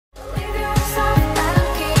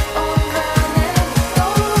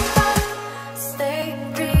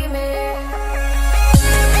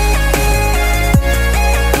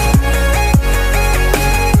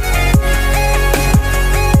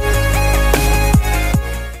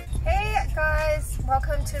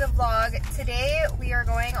today we are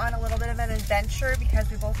going on a little bit of an adventure because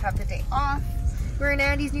we both have the day off. We're in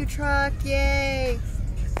Andy's new truck, yay!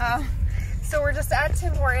 So we're just at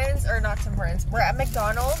Tim Hortons, or not Tim Hortons, we're at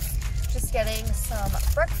McDonald's, just getting some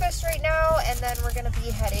breakfast right now, and then we're gonna be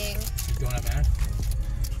heading... Donut Man?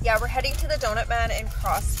 Yeah, we're heading to the Donut Man in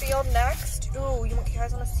Crossfield next. Ooh, you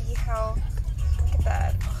guys wanna see how... Look at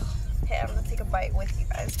that. Okay, I'm gonna take a bite with you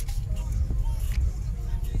guys.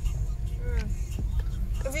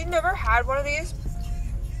 If you've never had one of these,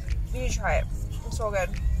 you need to try it. It's so good.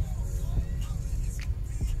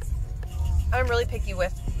 I'm really picky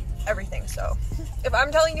with everything, so if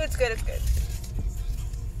I'm telling you it's good, it's good.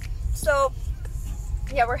 So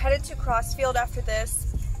yeah, we're headed to Crossfield after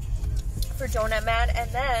this for Donut Man, and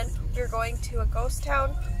then we're going to a ghost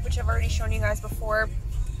town, which I've already shown you guys before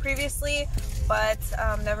previously, but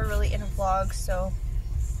never really in a vlog. So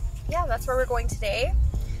yeah, that's where we're going today.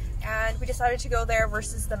 And we decided to go there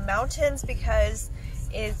versus the mountains because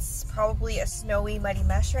it's probably a snowy, muddy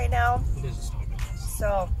mess right now. It is a snowy mess.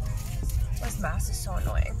 So this mess is so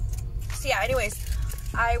annoying. So yeah, anyways,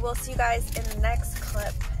 I will see you guys in the next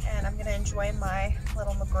clip, and I'm gonna enjoy my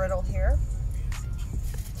little McGriddle here.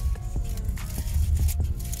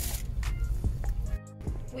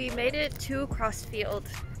 We made it to Crossfield.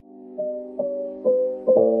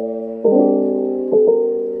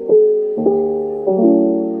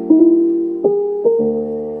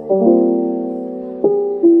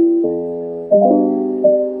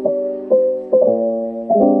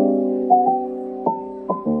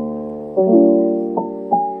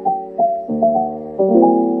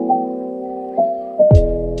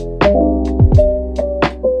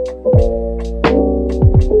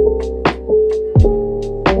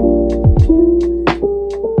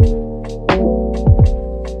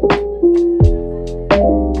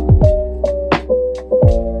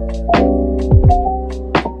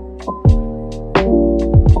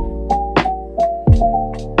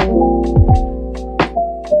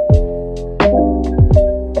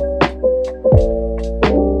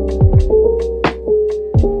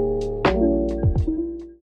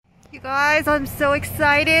 Guys, I'm so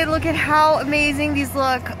excited. Look at how amazing these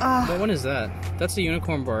look. What one is that? That's the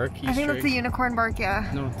unicorn bark. I think that's the unicorn bark, yeah.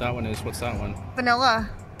 No, that one is. What's that one? Vanilla.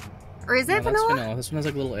 Or is it vanilla? That's vanilla. This one has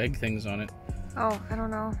like little egg things on it. Oh, I don't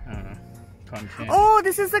know. I don't know. Cotton candy. Oh,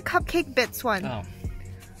 this is the cupcake bits one. Oh.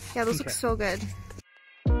 Yeah, those look so good.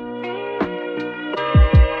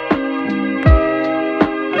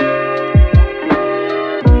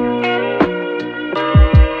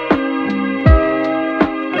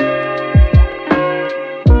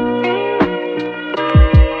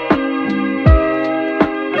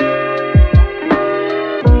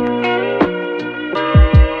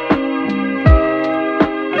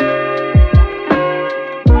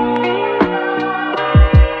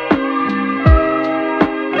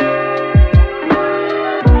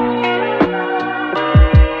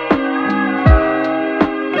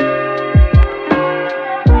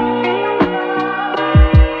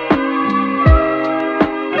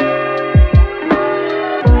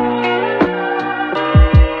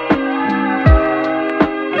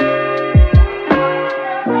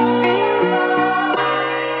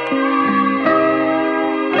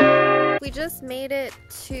 Just made it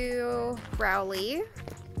to Rowley,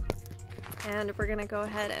 and we're gonna go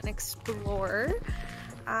ahead and explore.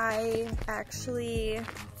 I actually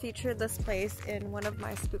featured this place in one of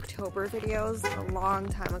my Spooktober videos a long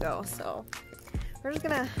time ago, so we're just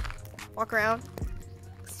gonna walk around,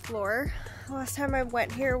 explore. The last time I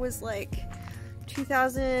went here was like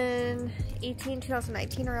 2018,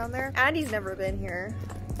 2019, around there. Andy's never been here,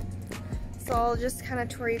 so I'll just kind of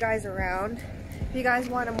tour you guys around. If you guys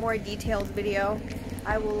want a more detailed video,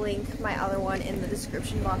 I will link my other one in the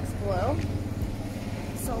description box below.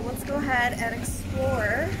 So let's go ahead and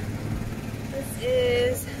explore. This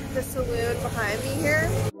is the saloon behind me here.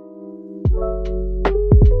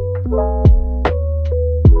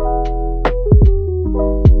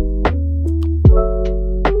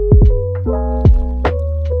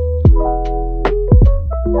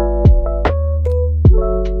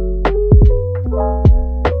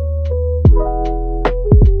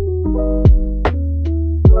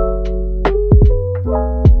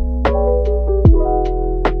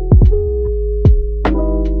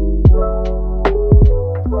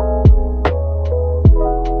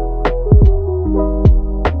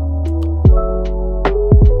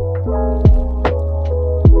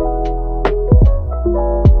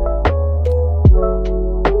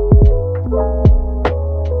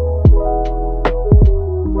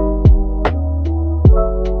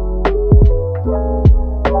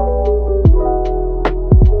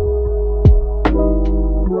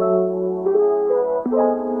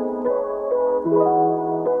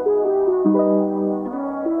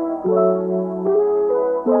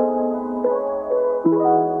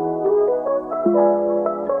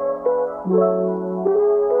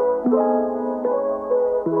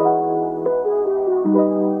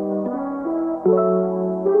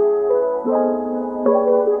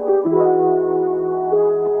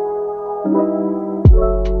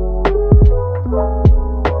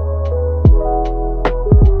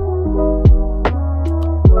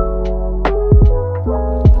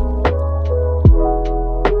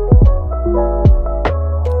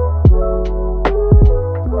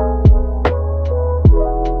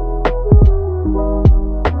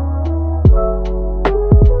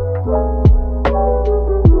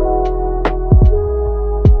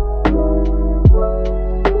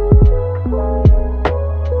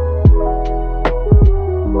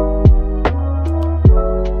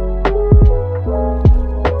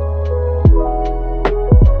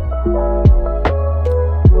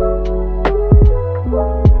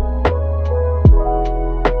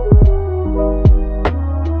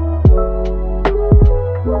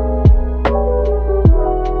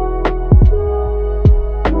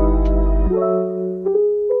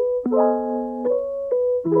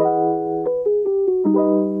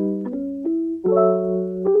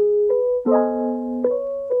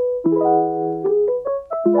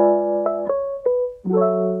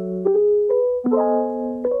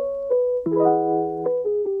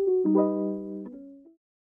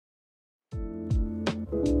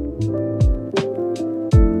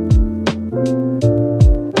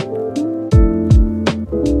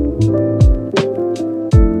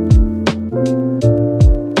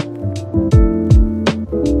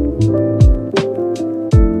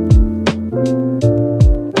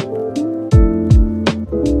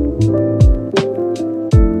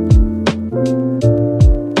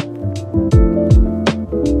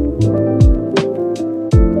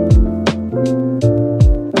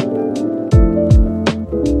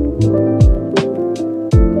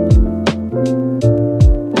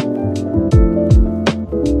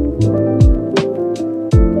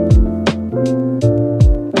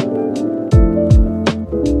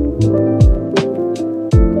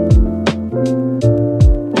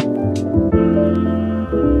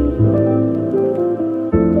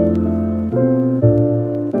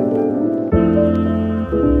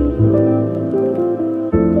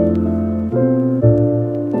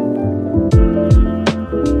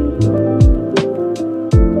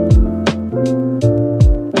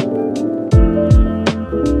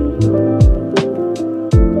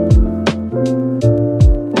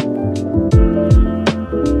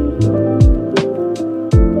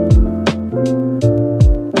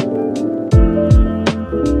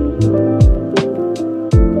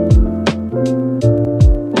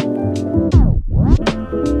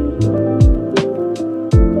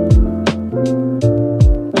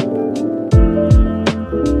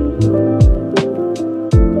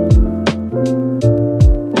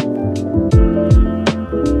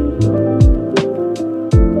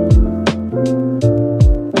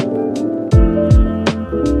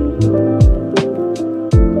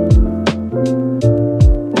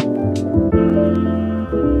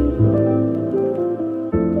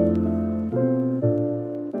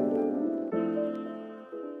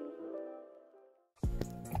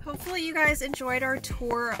 Hopefully you guys enjoyed our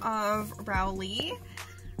tour of Rowley.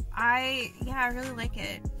 I really like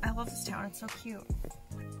it. I love this town. It's so cute.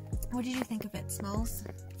 What did you think of it, Smells?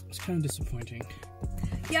 It's kind of disappointing.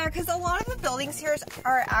 Yeah, because a lot of the buildings here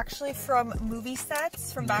are actually from movie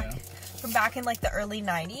sets from back in like the early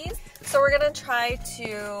 90s. So we're gonna try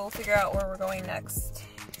to figure out where we're going next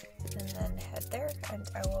and then head there, and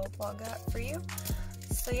I will vlog that for you.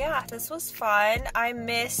 So yeah, this was fun. I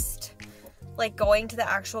missed like going to the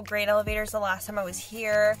actual grain elevators the last time I was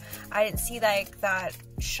here. I didn't see like that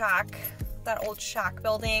old shack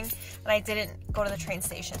building, and I didn't go to the train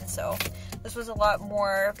station, so this was a lot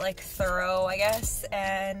more like thorough, I guess.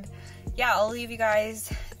 And yeah, I'll leave you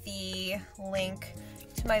guys the link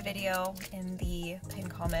to my video in the pinned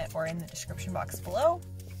comment or in the description box below,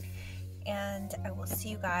 and I will see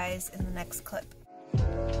you guys in the next clip.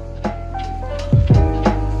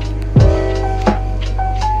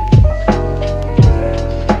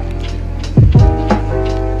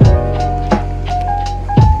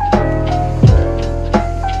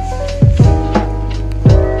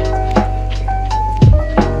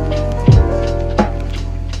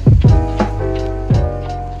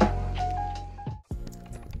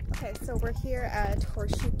 We're here at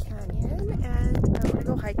Horseshoe Canyon, and I want to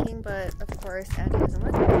go hiking, but of course Andy doesn't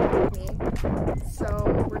want to go with me,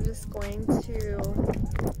 so we're just going to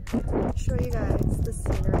show you guys the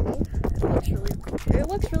scenery. It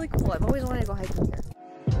looks really cool. I've always wanted to go hiking here.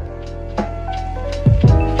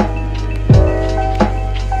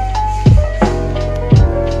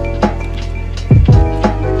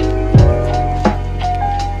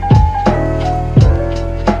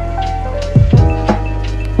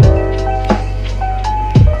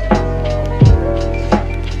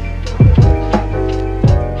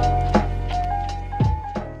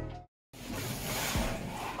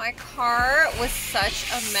 car was such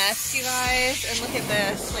a mess, you guys, and look at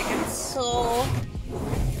this. Like,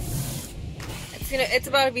 it's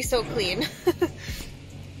about to be so clean.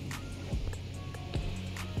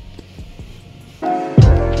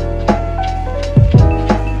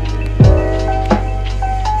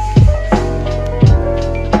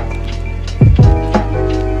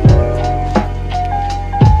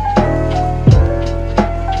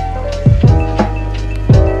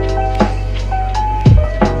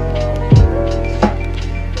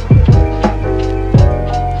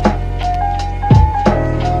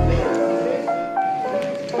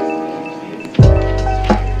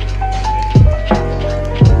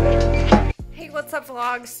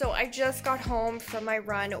 So I just got home from my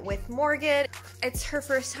run with Morgan. It's her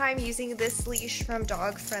first time using this leash from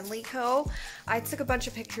Dog Friendly Co. I took a bunch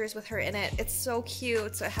of pictures with her in it. It's so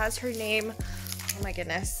cute. So it has her name. Oh my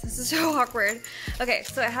goodness, this is so awkward. Okay,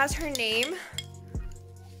 so it has her name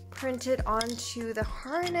printed onto the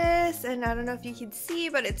harness, and I don't know if you can see,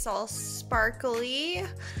 but it's all sparkly.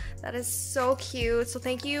 That is so cute. So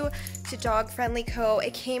thank you to Dog Friendly Co.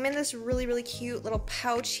 It came in this really cute little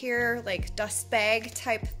pouch here, like dust bag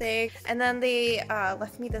type thing. And then they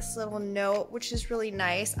left me this little note, which is really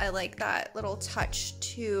nice. I like that little touch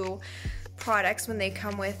to products when they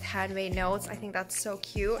come with handmade notes. I think that's so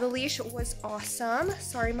cute. The leash was awesome.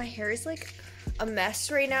 Sorry, my hair is like a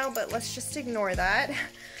mess right now, but let's just ignore that.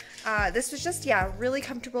 This was just, yeah, really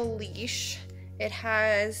comfortable leash. It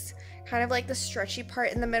has kind of like the stretchy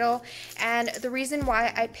part in the middle, and the reason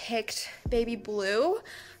why I picked baby blue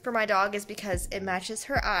for my dog is because it matches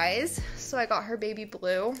her eyes. So I got her baby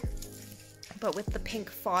blue, but with the pink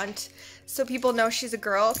font, so people know she's a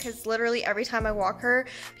girl, because literally every time I walk her,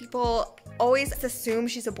 people always assume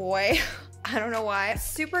she's a boy. I don't know why.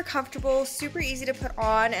 Super comfortable, super easy to put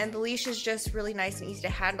on, and the leash is just really nice and easy to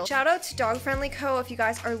handle. Shout out to Dog Friendly Co. If you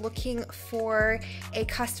guys are looking for a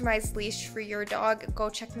customized leash for your dog, go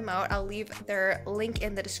check them out. I'll leave their link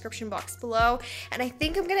in the description box below. And I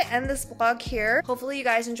think I'm gonna end this vlog here. Hopefully you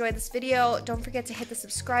guys enjoyed this video. Don't forget to hit the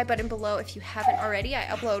subscribe button below if you haven't already. I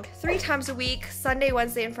upload 3 times a week, Sunday,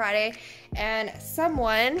 Wednesday, and Friday. And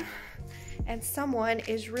someone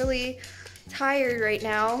is really tired right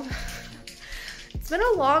now. It's been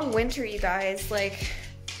a long winter, you guys. Like,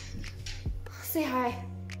 say hi.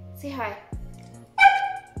 Say hi.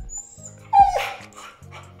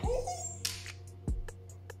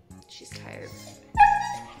 She's tired.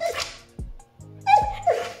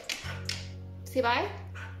 Say bye.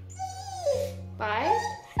 Bye.